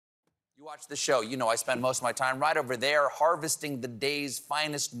You watch the show, you know I spend most of my time right over there harvesting the day's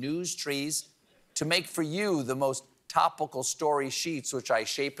finest news trees to make for you the most topical story sheets, which I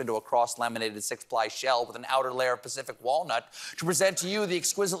shape into a cross-laminated 6-ply shell with an outer layer of Pacific walnut to present to you the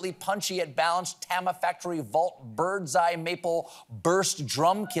exquisitely punchy yet balanced Tama Factory Vault Bird's Eye Maple Burst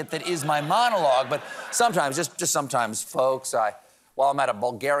drum kit that is my monologue. But sometimes, just sometimes, folks, while I'm at a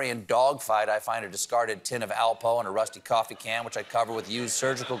Bulgarian dogfight, I find a discarded tin of Alpo and a rusty coffee can, which I cover with used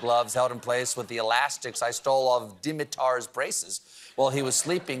surgical gloves held in place with the elastics I stole off Dimitar's braces while he was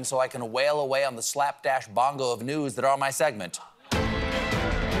sleeping so I can wail away on the slapdash bongo of news that are my segment. Meanwhile.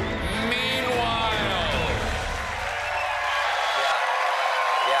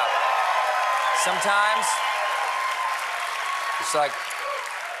 Yeah. Sometimes, it's like,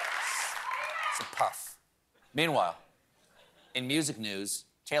 it's a puff. Meanwhile, in music news,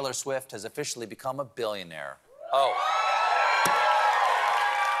 Taylor Swift has officially become a billionaire. Oh.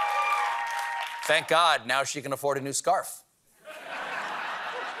 Thank God, now she can afford a new scarf.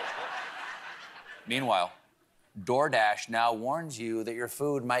 Meanwhile, Doordash now warns you that your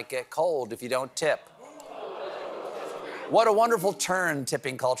food might get cold if you don't tip. What a wonderful turn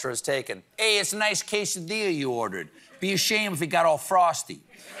tipping culture has taken. Hey, it's a nice quesadilla you ordered. Be ashamed if it got all frosty.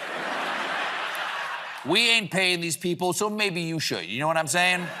 We ain't paying these people, so maybe you should. You know what I'm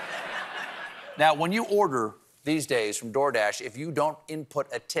saying? Now, when you order these days from DoorDash, if you don't input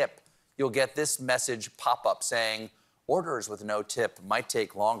a tip, you'll get this message pop up saying, orders with no tip might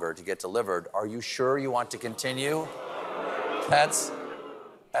take longer to get delivered. Are you sure you want to continue? That's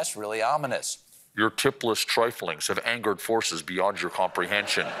really ominous. Your tipless triflings have angered forces beyond your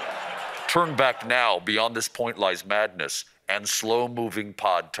comprehension. Turn back now. Beyond this point lies madness and slow-moving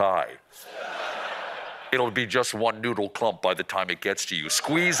pad thai. It'll be just one noodle clump by the time it gets to you.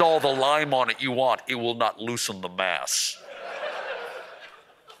 Squeeze all the lime on it you want. It will not loosen the mass.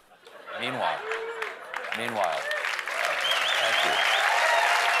 Meanwhile, thank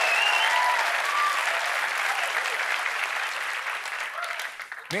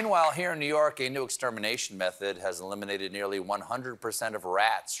you. Meanwhile, here in New York, a new extermination method has eliminated nearly 100% of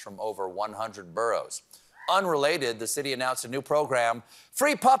rats from over 100 boroughs. Unrelated, the city announced a new program,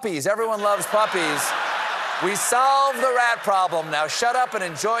 Free Puppies. Everyone loves puppies. We solved the rat problem. Now shut up and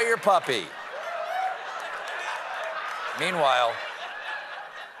enjoy your puppy. Meanwhile,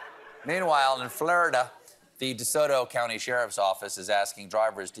 in Florida, the DeSoto County Sheriff's Office is asking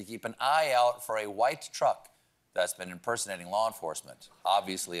drivers to keep an eye out for a white truck that's been impersonating law enforcement.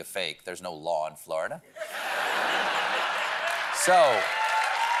 Obviously a fake. There's no law in Florida.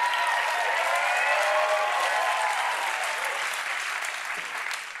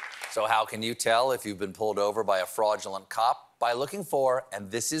 So how can you tell if you've been pulled over by a fraudulent cop? By looking for,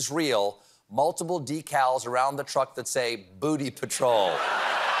 and this is real, multiple decals around the truck that say Booty Patrol.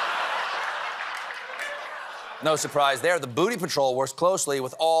 No surprise there, the Booty Patrol works closely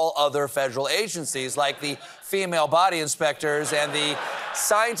with all other federal agencies like the female body inspectors and the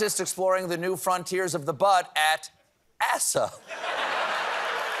scientists exploring the new frontiers of the butt at NASA.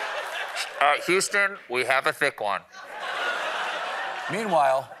 Houston, we have a thick one.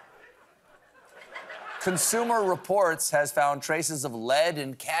 Meanwhile, Consumer Reports has found traces of lead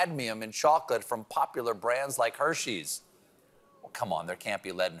and cadmium in chocolate from popular brands like Hershey's. Well, come on, there can't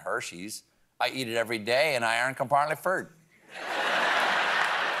be lead in Hershey's. I eat it every day and I aren't compartly furred.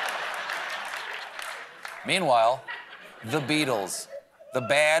 Meanwhile, the Beatles, the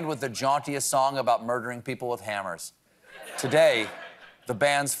band with the jauntiest song about murdering people with hammers. Today, the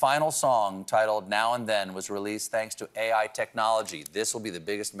band's final song, titled Now and Then, was released thanks to AI technology. This will be the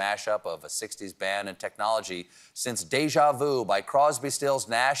biggest mashup of a 60s band and technology since Deja Vu by Crosby, Stills,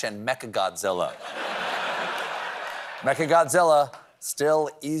 Nash, and Mechagodzilla. Mechagodzilla, still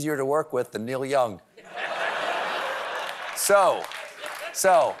easier to work with than Neil Young.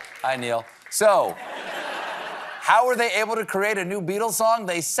 Hi, Neil. How were they able to create a new Beatles song?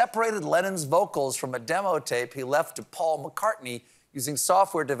 They separated Lennon's vocals from a demo tape he left to Paul McCartney using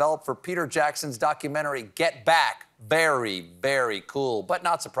software developed for Peter Jackson's documentary Get Back. Very, very cool, but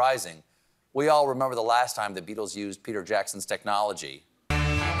not surprising. We all remember the last time the Beatles used Peter Jackson's technology.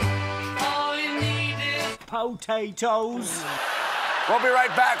 All you need is potatoes. We'll be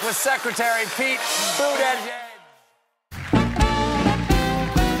right back with Secretary Pete Buttigieg.